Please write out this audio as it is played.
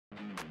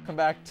Welcome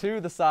back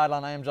to the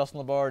Sideline. I am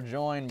Justin LeBar,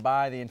 joined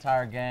by the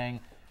entire gang.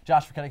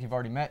 Josh Verketic, you've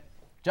already met.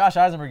 Josh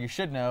Eisenberg, you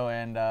should know,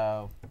 and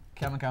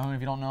Kevin Calhoun, if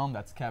you don't know him,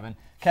 that's Kevin.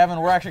 Kevin,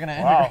 we're actually going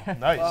to integrate.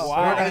 Nice.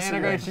 We're going to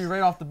integrate you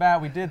right off the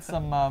bat. We did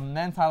some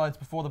men's highlights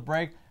before the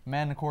break.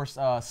 Men, of course,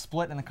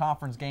 split in the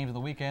conference games of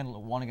the weekend.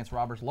 Won against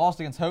Roberts,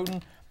 lost against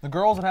Houghton. The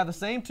girls would have the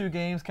same two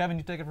games. Kevin,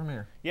 you take it from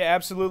here. Yeah,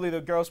 absolutely.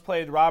 The girls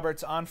played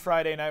Roberts on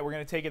Friday night. We're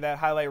going to take that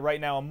highlight right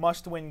now. A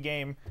must-win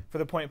game for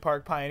the Point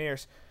Park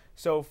Pioneers.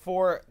 So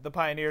for the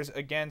Pioneers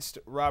against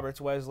Roberts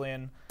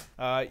Wesleyan,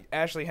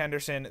 Ashley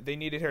Henderson, they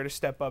needed her to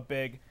step up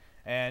big,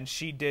 and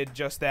she did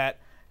just that.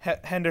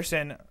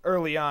 Henderson,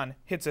 early on,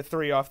 hits a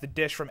three off the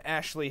dish from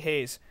Ashley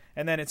Hayes,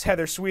 and then it's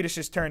Heather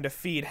Swedish's turn to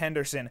feed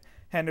Henderson.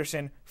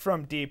 Henderson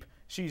from deep.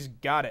 She's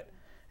got it.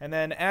 And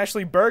then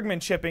Ashley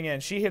Bergman chipping in.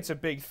 She hits a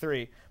big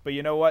three. But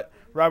you know what?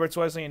 Roberts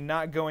Wesleyan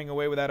not going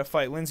away without a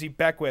fight. Lindsay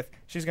Beckwith,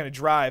 she's going to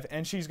drive,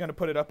 and she's going to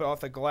put it up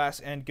off the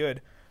glass and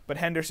good. But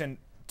Henderson,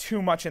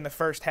 too much in the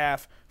first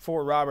half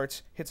for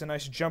Roberts. Hits a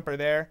nice jumper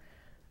there.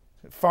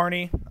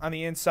 Farney on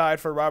the inside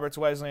for Roberts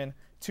Wesleyan,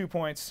 2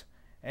 points.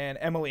 And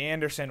Emily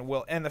Anderson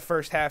will end the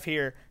first half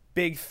here.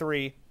 Big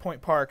three.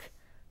 Point Park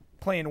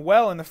playing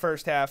well in the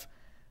first half.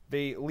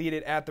 They lead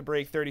it at the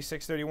break,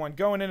 36-31.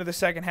 Going into the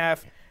second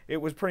half,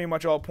 it was pretty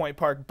much all Point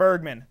Park.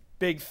 Bergman,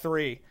 big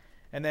three.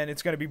 And then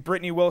it's going to be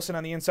Brittany Wilson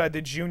on the inside,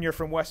 the junior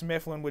from West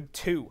Mifflin with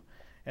 2.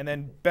 And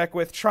then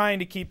Beckwith trying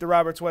to keep the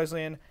Roberts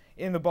Wesleyan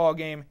in the ball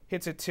game,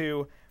 hits a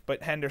 2.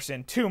 But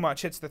Henderson, too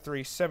much, hits the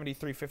 3,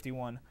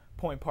 73-51.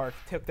 Point Park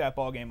took that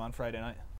ball game on Friday night.